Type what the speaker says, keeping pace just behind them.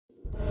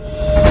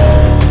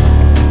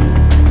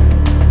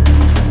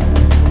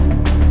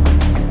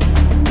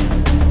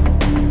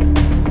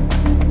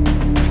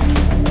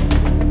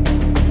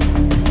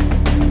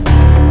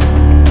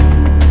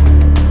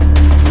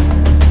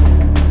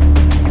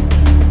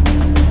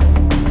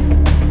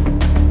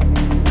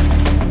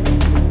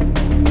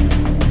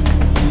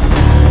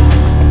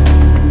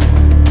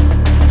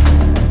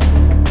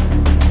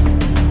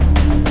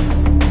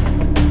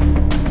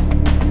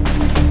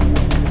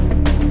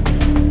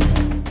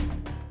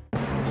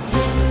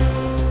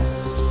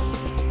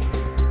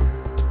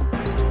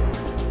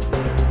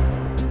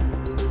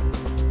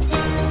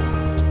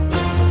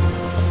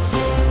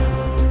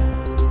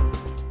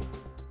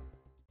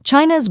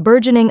China's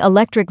burgeoning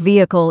electric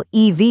vehicle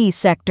 (EV)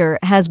 sector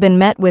has been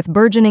met with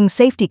burgeoning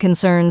safety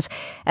concerns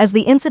as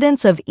the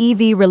incidence of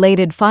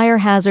EV-related fire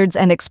hazards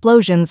and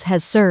explosions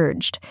has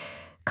surged.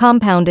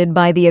 Compounded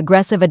by the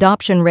aggressive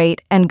adoption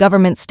rate and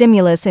government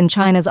stimulus in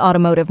China's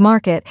automotive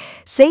market,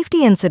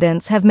 safety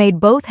incidents have made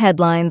both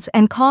headlines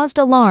and caused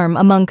alarm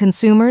among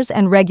consumers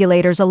and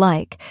regulators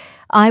alike.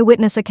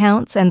 Eyewitness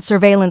accounts and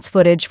surveillance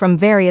footage from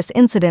various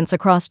incidents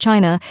across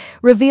China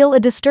reveal a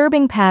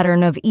disturbing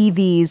pattern of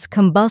EVs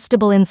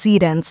combustible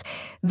incidents,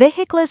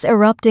 vehicles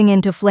erupting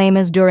into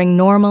flames during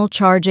normal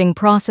charging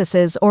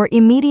processes or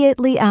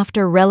immediately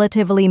after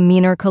relatively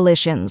minor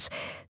collisions.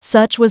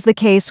 Such was the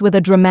case with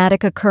a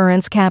dramatic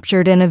occurrence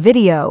captured in a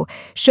video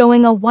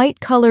showing a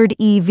white-colored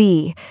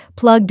EV,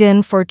 plugged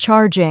in for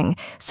charging,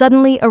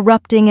 suddenly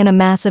erupting in a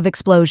massive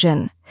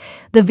explosion.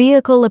 The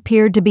vehicle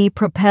appeared to be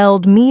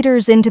propelled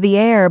meters into the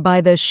air by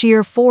the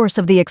sheer force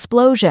of the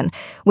explosion,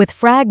 with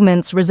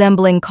fragments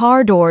resembling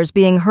car doors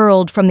being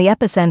hurled from the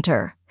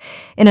epicenter.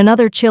 In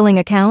another chilling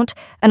account,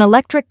 an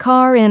electric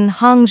car in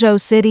Hangzhou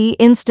City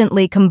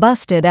instantly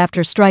combusted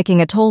after striking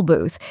a toll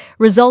booth,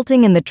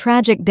 resulting in the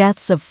tragic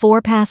deaths of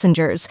 4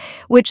 passengers,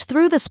 which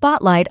threw the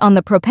spotlight on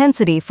the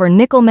propensity for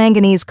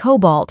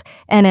nickel-manganese-cobalt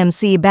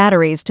 (NMC)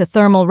 batteries to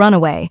thermal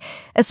runaway,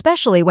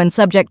 especially when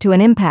subject to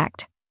an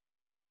impact.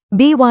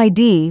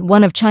 BYD,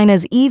 one of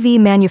China's EV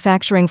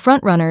manufacturing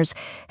frontrunners,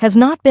 has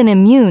not been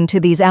immune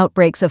to these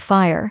outbreaks of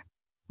fire.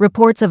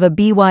 Reports of a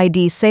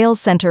BYD sales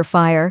center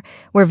fire,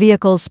 where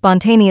vehicles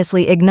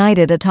spontaneously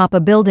ignited atop a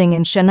building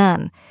in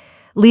Xi'an,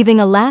 leaving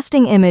a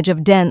lasting image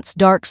of dense,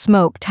 dark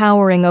smoke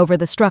towering over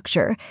the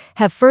structure,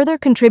 have further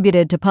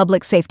contributed to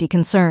public safety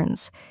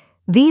concerns.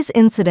 These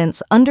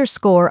incidents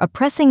underscore a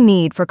pressing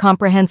need for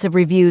comprehensive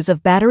reviews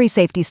of battery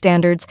safety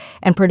standards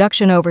and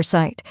production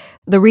oversight.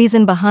 The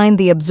reason behind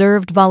the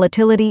observed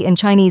volatility in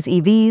Chinese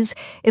EVs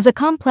is a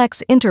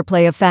complex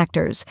interplay of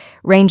factors,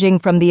 ranging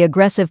from the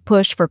aggressive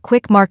push for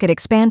quick market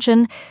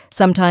expansion,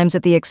 sometimes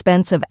at the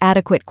expense of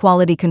adequate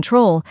quality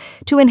control,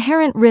 to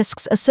inherent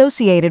risks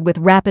associated with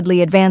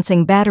rapidly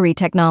advancing battery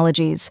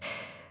technologies.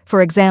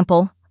 For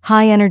example,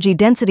 high-energy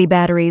density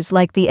batteries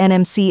like the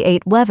NMC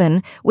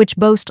 811, which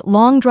boast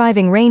long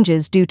driving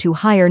ranges due to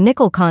higher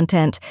nickel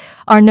content,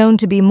 are known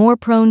to be more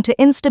prone to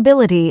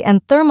instability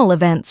and thermal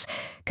events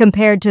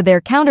compared to their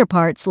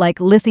counterparts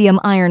like lithium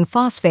iron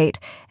phosphate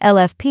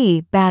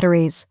 (LFP)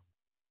 batteries.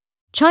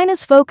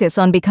 China's focus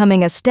on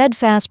becoming a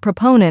steadfast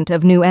proponent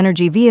of new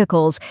energy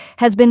vehicles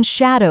has been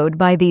shadowed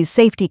by these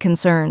safety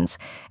concerns.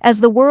 As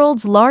the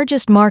world's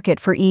largest market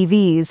for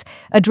EVs,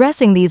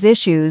 addressing these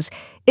issues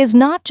is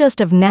not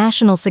just of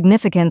national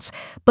significance,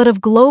 but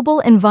of global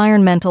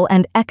environmental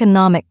and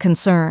economic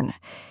concern.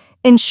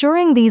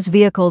 Ensuring these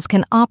vehicles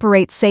can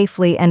operate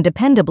safely and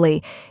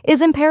dependably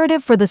is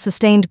imperative for the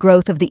sustained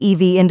growth of the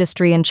EV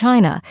industry in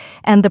China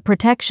and the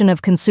protection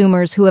of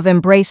consumers who have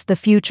embraced the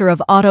future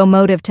of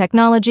automotive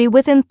technology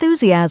with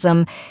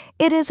enthusiasm.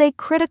 It is a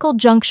critical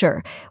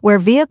juncture where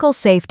vehicle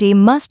safety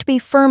must be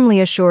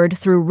firmly assured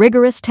through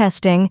rigorous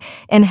testing,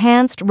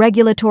 enhanced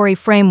regulatory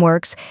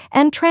frameworks,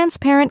 and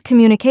transparent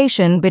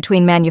communication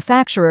between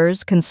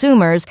manufacturers,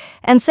 consumers,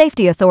 and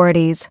safety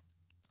authorities.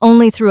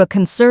 Only through a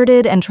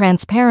concerted and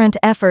transparent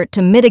effort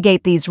to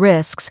mitigate these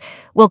risks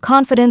will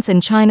confidence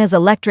in China's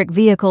electric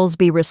vehicles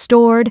be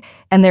restored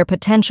and their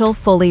potential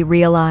fully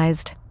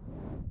realized.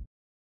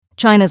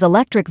 China's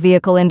electric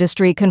vehicle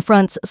industry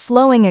confronts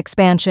slowing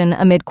expansion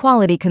amid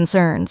quality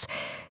concerns.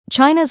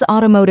 China's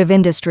automotive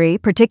industry,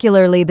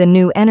 particularly the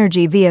new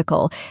energy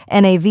vehicle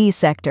 (NAV)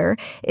 sector,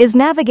 is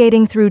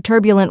navigating through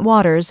turbulent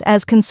waters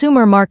as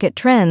consumer market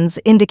trends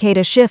indicate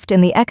a shift in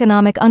the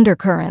economic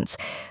undercurrents.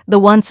 The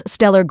once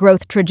stellar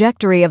growth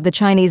trajectory of the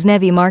Chinese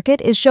NEV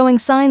market is showing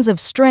signs of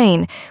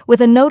strain,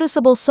 with a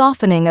noticeable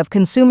softening of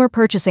consumer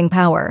purchasing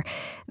power.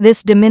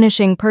 This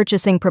diminishing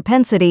purchasing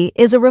propensity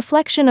is a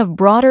reflection of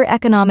broader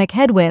economic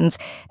headwinds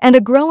and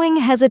a growing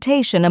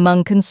hesitation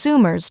among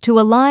consumers to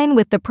align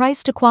with the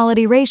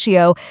price-to-quality ratio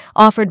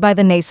offered by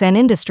the nascent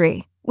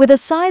industry. With a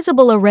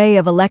sizable array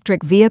of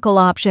electric vehicle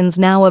options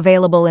now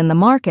available in the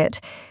market,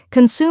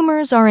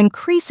 consumers are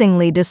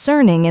increasingly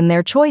discerning in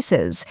their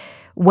choices,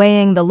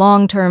 weighing the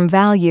long-term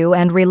value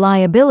and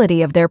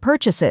reliability of their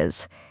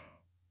purchases.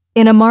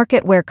 In a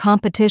market where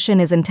competition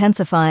is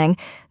intensifying,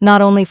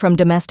 not only from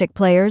domestic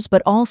players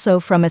but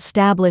also from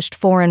established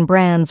foreign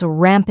brands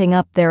ramping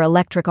up their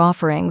electric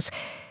offerings,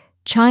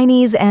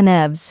 Chinese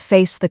NEVs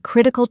face the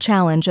critical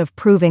challenge of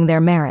proving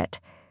their merit.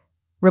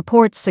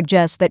 Reports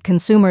suggest that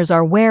consumers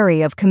are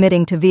wary of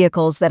committing to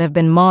vehicles that have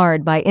been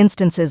marred by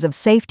instances of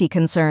safety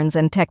concerns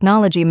and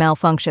technology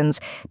malfunctions,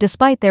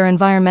 despite their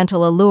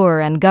environmental allure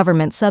and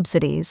government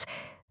subsidies.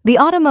 The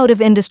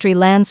automotive industry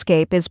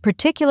landscape is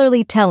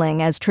particularly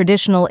telling as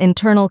traditional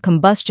internal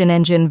combustion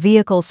engine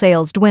vehicle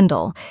sales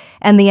dwindle,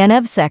 and the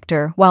NEV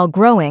sector, while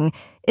growing,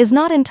 is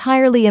not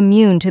entirely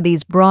immune to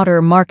these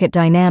broader market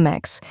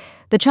dynamics.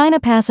 The China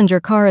Passenger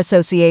Car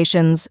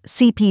Association's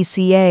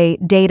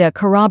CPCA data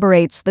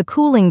corroborates the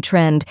cooling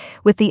trend,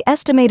 with the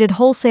estimated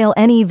wholesale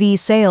NEV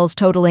sales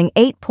totaling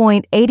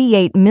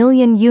 8.88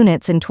 million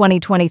units in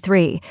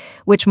 2023,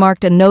 which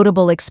marked a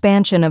notable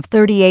expansion of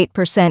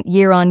 38%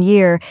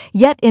 year-on-year,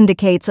 yet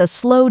indicates a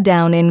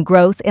slowdown in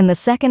growth in the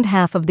second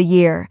half of the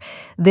year.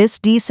 This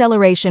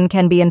deceleration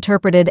can be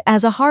interpreted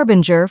as a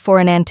harbinger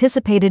for an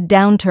anticipated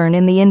downturn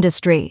in the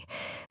industry.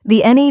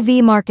 The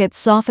NEV market's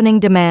softening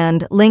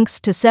demand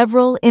links to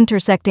several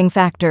intersecting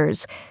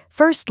factors.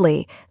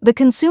 Firstly, the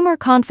consumer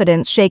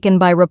confidence shaken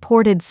by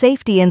reported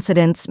safety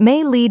incidents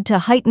may lead to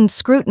heightened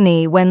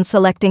scrutiny when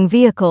selecting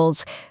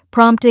vehicles,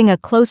 prompting a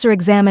closer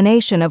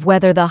examination of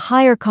whether the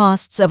higher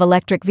costs of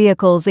electric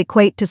vehicles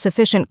equate to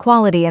sufficient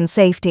quality and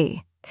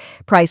safety.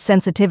 Price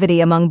sensitivity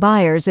among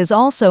buyers is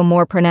also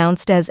more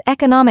pronounced as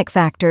economic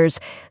factors,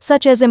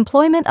 such as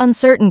employment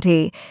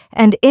uncertainty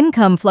and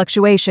income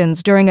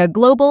fluctuations during a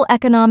global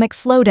economic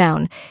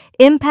slowdown,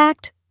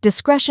 impact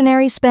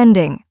discretionary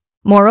spending.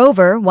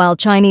 Moreover, while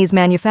Chinese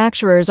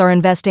manufacturers are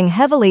investing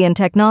heavily in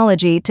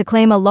technology to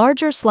claim a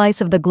larger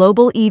slice of the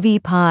global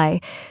EV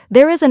pie,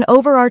 there is an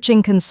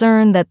overarching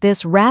concern that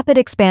this rapid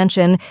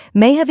expansion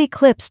may have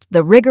eclipsed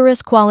the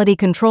rigorous quality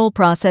control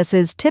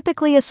processes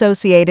typically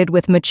associated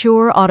with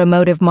mature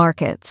automotive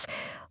markets.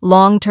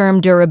 Long-term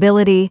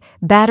durability,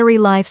 battery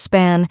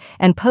lifespan,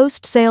 and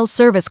post-sales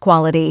service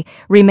quality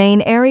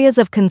remain areas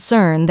of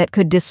concern that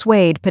could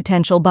dissuade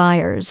potential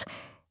buyers.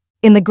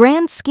 In the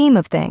grand scheme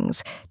of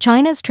things,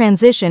 China's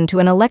transition to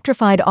an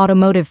electrified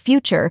automotive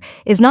future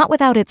is not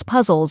without its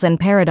puzzles and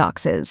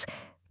paradoxes.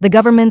 The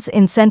government's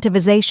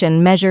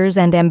incentivization measures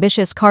and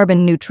ambitious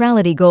carbon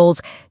neutrality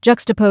goals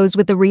juxtapose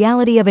with the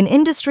reality of an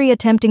industry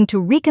attempting to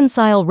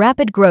reconcile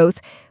rapid growth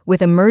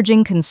with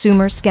emerging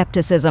consumer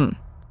skepticism.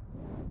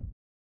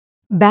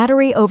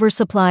 Battery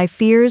oversupply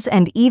fears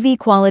and EV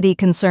quality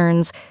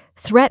concerns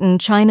threaten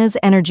China's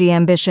energy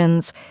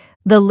ambitions.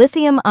 The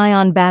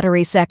lithium-ion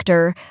battery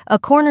sector, a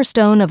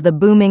cornerstone of the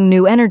booming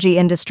new energy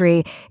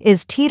industry,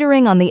 is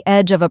teetering on the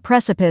edge of a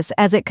precipice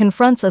as it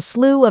confronts a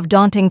slew of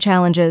daunting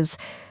challenges.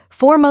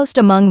 Foremost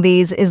among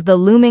these is the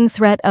looming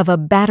threat of a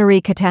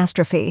battery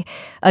catastrophe,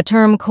 a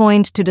term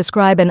coined to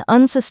describe an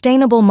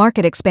unsustainable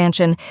market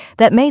expansion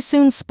that may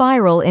soon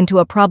spiral into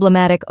a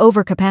problematic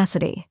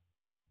overcapacity.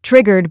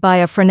 Triggered by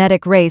a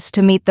frenetic race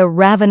to meet the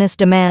ravenous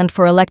demand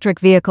for electric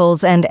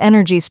vehicles and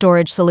energy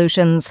storage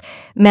solutions,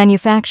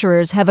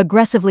 manufacturers have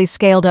aggressively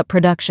scaled up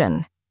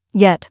production.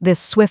 Yet, this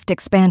swift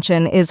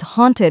expansion is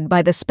haunted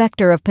by the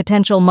specter of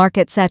potential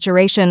market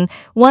saturation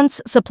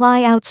once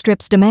supply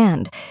outstrips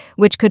demand,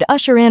 which could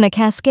usher in a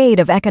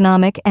cascade of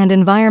economic and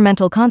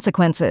environmental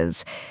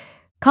consequences.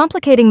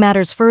 Complicating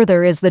matters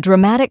further is the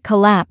dramatic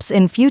collapse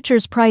in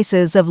futures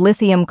prices of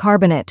lithium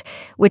carbonate,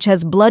 which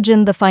has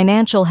bludgeoned the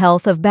financial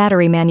health of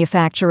battery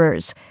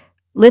manufacturers.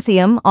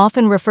 Lithium,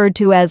 often referred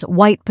to as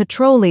white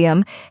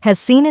petroleum, has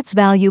seen its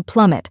value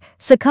plummet,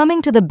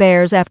 succumbing to the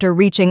bears after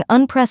reaching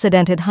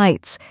unprecedented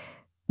heights.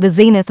 The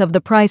zenith of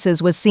the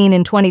prices was seen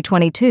in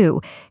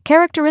 2022,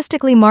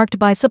 characteristically marked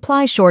by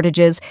supply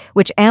shortages,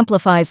 which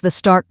amplifies the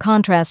stark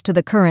contrast to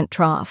the current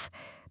trough.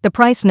 The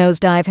price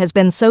nosedive has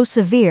been so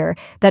severe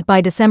that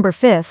by December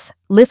 5th,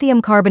 lithium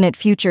carbonate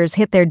futures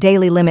hit their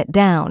daily limit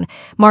down,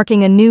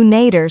 marking a new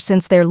nadir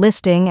since their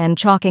listing and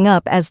chalking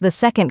up as the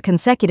second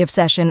consecutive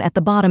session at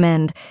the bottom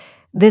end.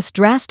 This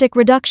drastic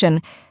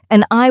reduction,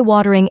 an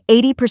eye-watering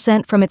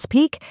 80% from its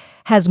peak,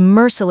 has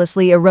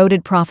mercilessly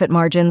eroded profit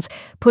margins,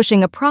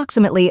 pushing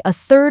approximately a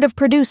third of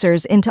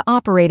producers into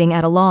operating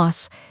at a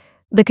loss.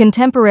 The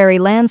contemporary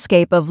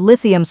landscape of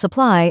lithium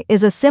supply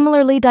is a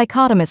similarly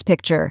dichotomous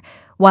picture.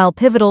 While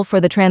pivotal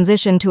for the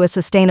transition to a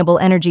sustainable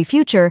energy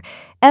future,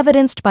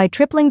 evidenced by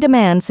tripling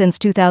demand since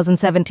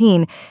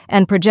 2017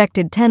 and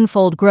projected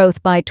tenfold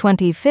growth by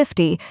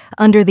 2050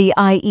 under the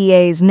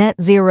IEA's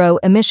net zero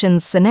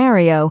emissions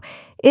scenario,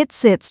 it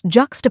sits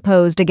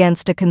juxtaposed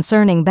against a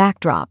concerning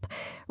backdrop.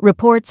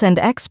 Reports and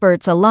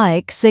experts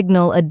alike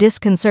signal a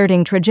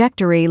disconcerting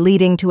trajectory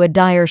leading to a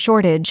dire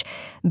shortage.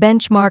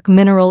 Benchmark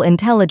Mineral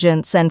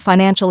Intelligence and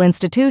financial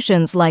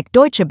institutions like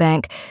Deutsche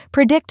Bank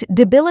predict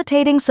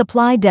debilitating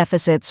supply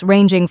deficits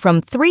ranging from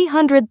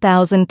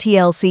 300,000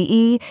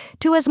 TLCE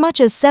to as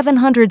much as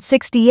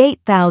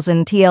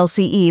 768,000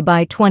 TLCE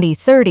by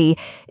 2030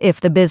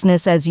 if the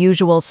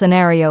business-as-usual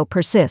scenario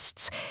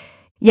persists.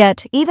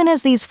 Yet, even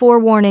as these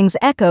forewarnings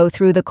echo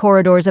through the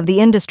corridors of the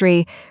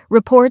industry,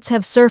 reports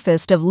have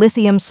surfaced of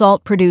lithium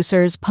salt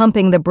producers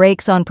pumping the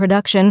brakes on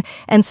production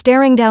and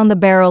staring down the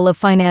barrel of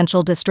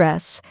financial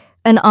distress,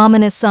 an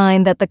ominous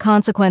sign that the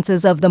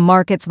consequences of the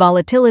market's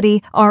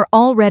volatility are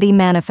already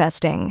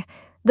manifesting.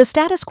 The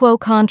status quo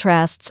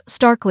contrasts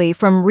starkly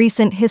from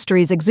recent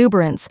history's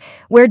exuberance,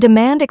 where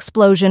demand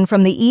explosion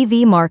from the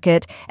EV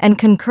market and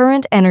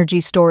concurrent energy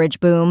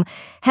storage boom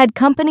had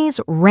companies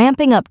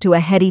ramping up to a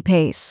heady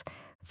pace.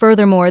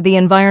 Furthermore, the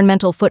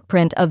environmental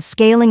footprint of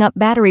scaling up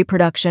battery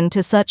production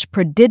to such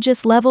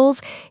prodigious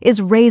levels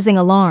is raising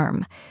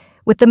alarm.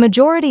 With the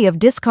majority of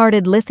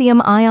discarded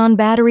lithium-ion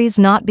batteries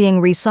not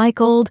being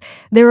recycled,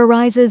 there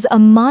arises a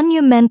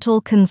monumental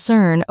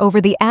concern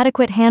over the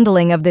adequate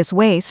handling of this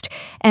waste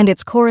and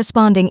its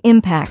corresponding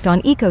impact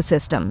on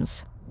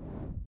ecosystems.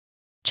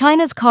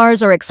 China's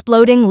cars are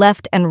exploding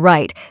left and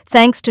right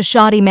thanks to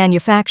shoddy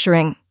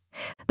manufacturing.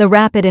 The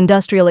rapid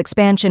industrial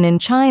expansion in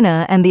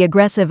China and the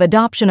aggressive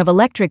adoption of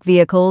electric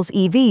vehicles,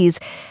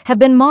 EVs, have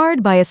been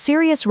marred by a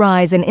serious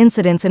rise in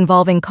incidents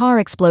involving car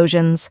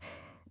explosions.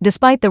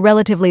 Despite the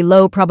relatively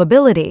low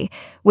probability,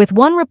 with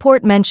one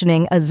report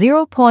mentioning a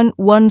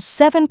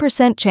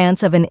 0.17%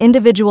 chance of an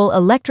individual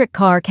electric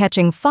car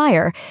catching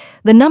fire,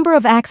 the number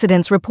of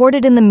accidents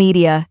reported in the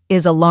media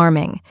is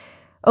alarming.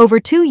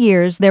 Over 2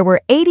 years, there were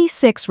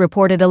 86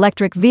 reported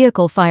electric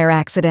vehicle fire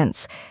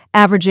accidents,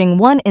 averaging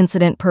 1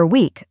 incident per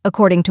week,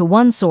 according to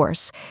one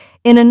source.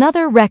 In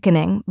another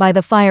reckoning by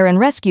the Fire and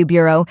Rescue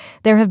Bureau,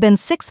 there have been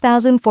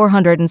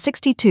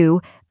 6,462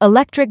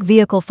 electric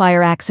vehicle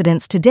fire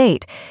accidents to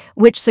date,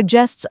 which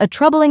suggests a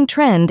troubling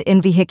trend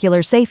in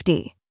vehicular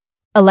safety.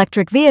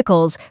 Electric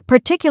vehicles,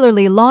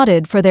 particularly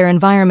lauded for their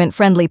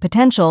environment-friendly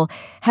potential,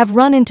 have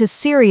run into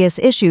serious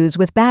issues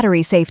with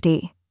battery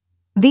safety.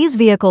 These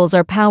vehicles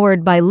are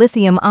powered by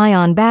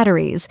lithium-ion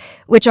batteries,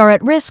 which are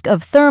at risk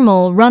of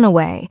thermal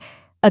runaway,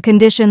 a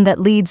condition that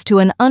leads to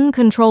an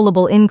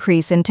uncontrollable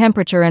increase in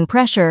temperature and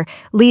pressure,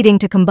 leading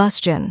to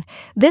combustion.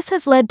 This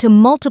has led to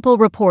multiple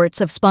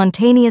reports of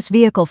spontaneous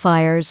vehicle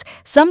fires,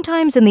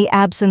 sometimes in the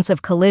absence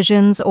of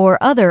collisions or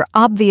other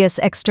obvious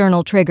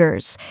external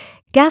triggers.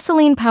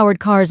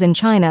 Gasoline-powered cars in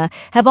China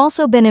have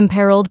also been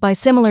imperiled by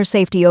similar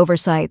safety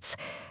oversights.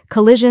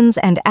 Collisions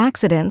and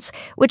accidents,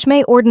 which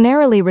may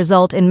ordinarily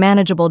result in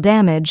manageable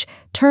damage,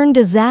 turn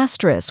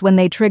disastrous when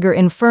they trigger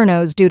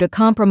infernos due to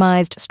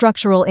compromised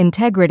structural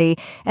integrity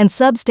and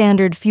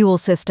substandard fuel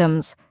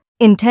systems.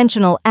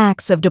 Intentional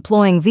acts of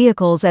deploying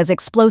vehicles as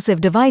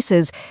explosive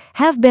devices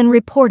have been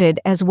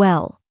reported as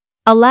well.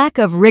 A lack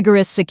of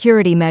rigorous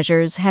security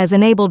measures has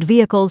enabled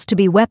vehicles to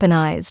be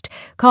weaponized,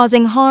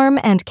 causing harm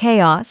and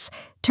chaos,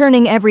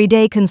 turning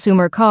everyday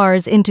consumer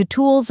cars into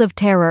tools of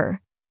terror.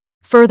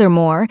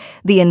 Furthermore,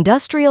 the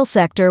industrial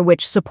sector,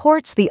 which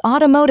supports the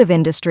automotive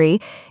industry,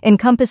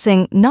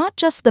 encompassing not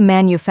just the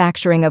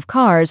manufacturing of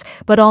cars,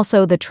 but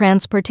also the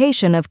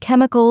transportation of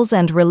chemicals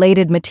and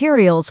related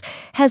materials,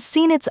 has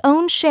seen its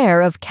own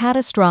share of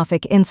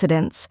catastrophic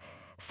incidents.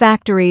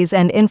 Factories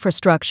and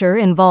infrastructure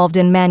involved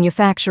in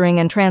manufacturing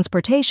and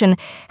transportation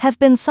have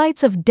been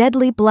sites of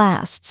deadly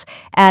blasts,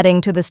 adding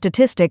to the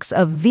statistics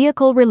of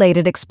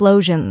vehicle-related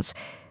explosions.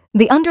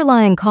 The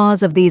underlying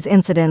cause of these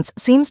incidents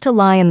seems to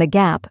lie in the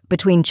gap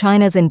between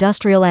China's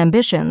industrial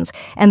ambitions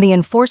and the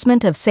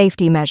enforcement of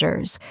safety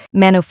measures.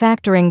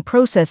 Manufacturing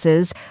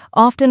processes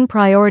often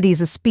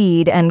prioritize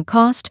speed and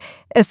cost,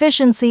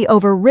 efficiency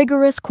over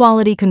rigorous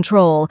quality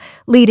control,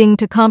 leading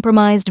to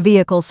compromised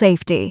vehicle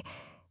safety.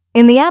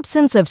 In the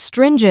absence of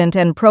stringent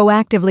and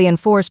proactively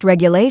enforced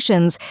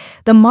regulations,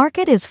 the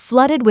market is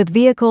flooded with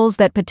vehicles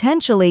that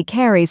potentially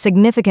carry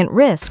significant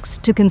risks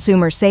to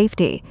consumer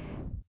safety.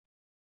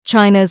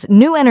 China's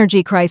new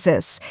energy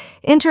crisis.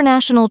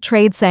 International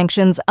trade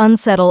sanctions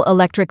unsettle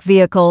electric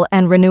vehicle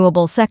and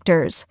renewable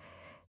sectors.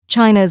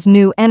 China's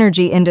new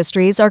energy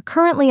industries are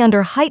currently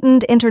under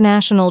heightened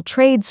international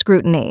trade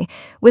scrutiny,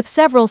 with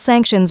several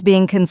sanctions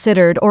being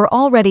considered or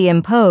already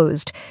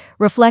imposed,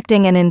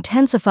 reflecting an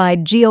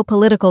intensified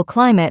geopolitical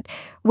climate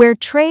where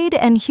trade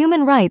and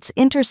human rights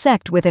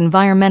intersect with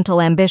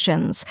environmental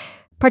ambitions.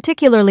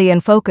 Particularly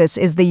in focus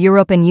is the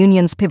European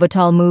Union's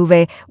pivotal move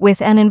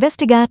with an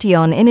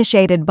investigation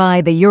initiated by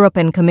the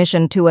European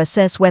Commission to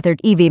assess whether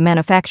EV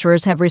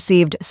manufacturers have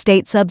received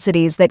state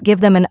subsidies that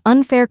give them an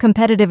unfair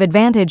competitive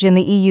advantage in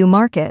the EU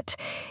market.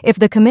 If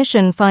the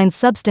Commission finds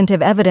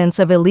substantive evidence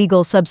of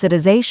illegal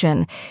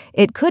subsidization,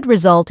 it could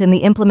result in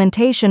the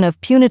implementation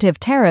of punitive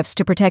tariffs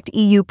to protect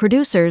EU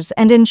producers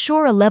and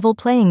ensure a level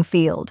playing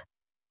field.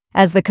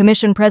 As the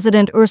Commission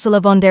President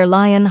Ursula von der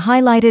Leyen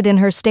highlighted in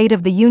her State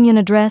of the Union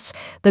address,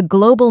 the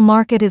global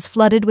market is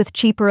flooded with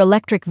cheaper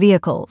electric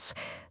vehicles,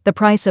 the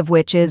price of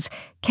which is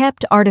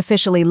kept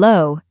artificially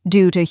low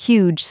due to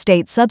huge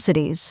state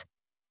subsidies.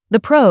 The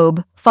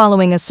probe,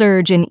 following a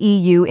surge in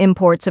EU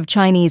imports of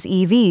Chinese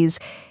EVs,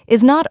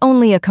 is not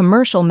only a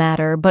commercial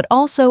matter but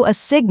also a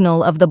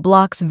signal of the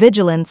bloc's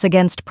vigilance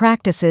against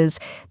practices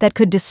that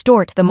could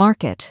distort the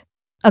market.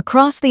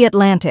 Across the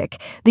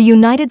Atlantic, the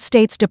United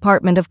States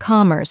Department of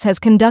Commerce has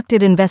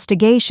conducted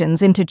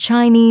investigations into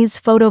Chinese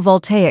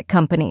photovoltaic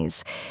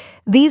companies.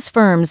 These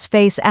firms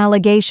face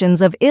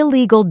allegations of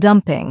illegal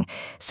dumping,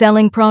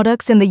 selling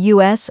products in the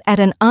U.S. at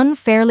an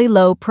unfairly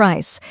low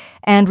price,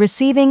 and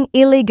receiving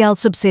illegal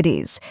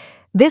subsidies.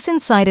 This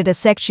incited a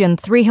Section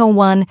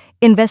 301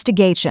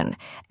 investigation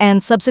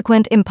and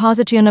subsequent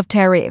imposition of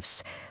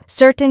tariffs.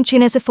 Certain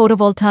Chinese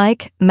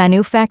photovoltaic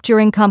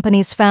manufacturing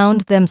companies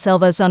found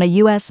themselves on a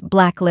U.S.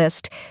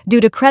 blacklist due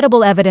to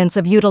credible evidence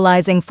of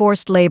utilizing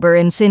forced labor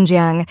in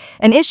Xinjiang,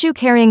 an issue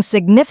carrying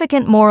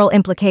significant moral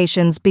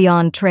implications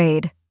beyond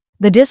trade.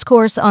 The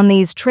discourse on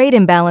these trade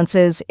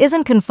imbalances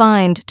isn't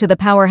confined to the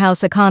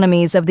powerhouse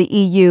economies of the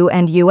EU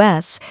and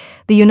US.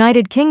 The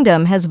United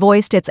Kingdom has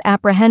voiced its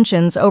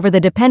apprehensions over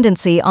the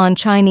dependency on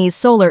Chinese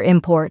solar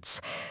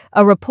imports.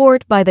 A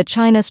report by the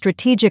China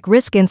Strategic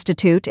Risk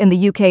Institute in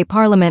the UK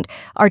Parliament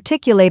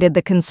articulated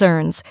the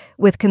concerns,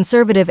 with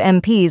Conservative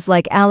MPs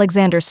like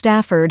Alexander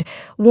Stafford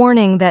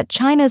warning that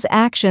China's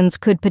actions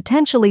could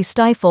potentially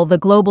stifle the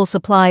global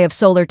supply of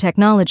solar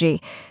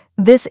technology.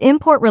 This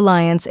import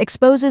reliance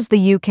exposes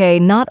the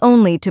UK not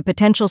only to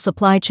potential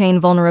supply chain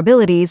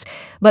vulnerabilities,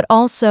 but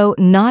also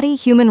knotty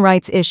human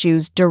rights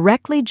issues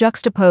directly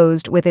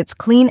juxtaposed with its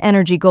clean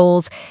energy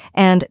goals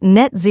and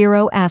net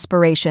zero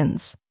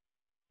aspirations.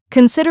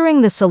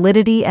 Considering the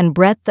solidity and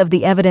breadth of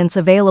the evidence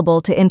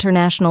available to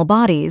international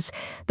bodies,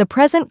 the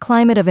present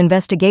climate of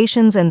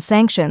investigations and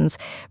sanctions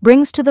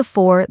brings to the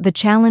fore the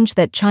challenge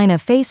that China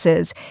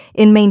faces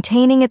in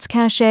maintaining its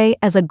cachet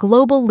as a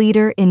global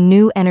leader in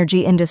new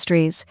energy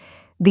industries.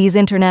 These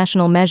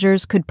international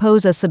measures could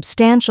pose a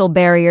substantial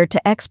barrier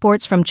to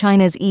exports from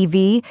China's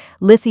EV,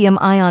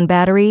 lithium-ion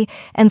battery,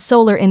 and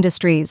solar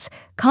industries,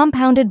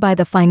 compounded by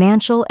the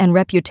financial and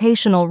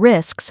reputational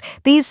risks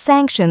these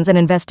sanctions and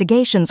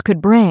investigations could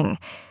bring.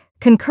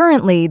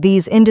 Concurrently,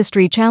 these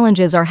industry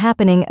challenges are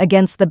happening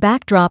against the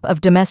backdrop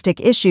of domestic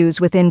issues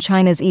within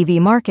China's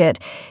EV market,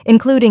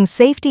 including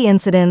safety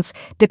incidents,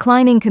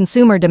 declining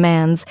consumer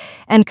demands,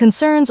 and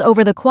concerns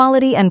over the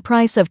quality and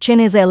price of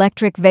China's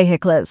electric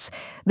vehicles.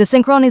 The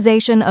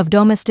synchronization of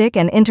domestic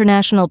and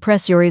international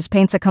pressures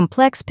paints a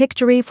complex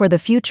picture for the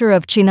future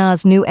of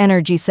China's new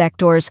energy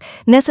sectors,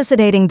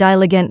 necessitating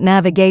diligent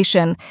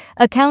navigation,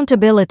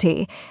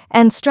 accountability,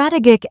 and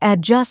strategic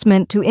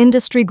adjustment to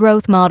industry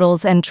growth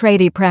models and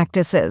trade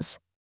practices.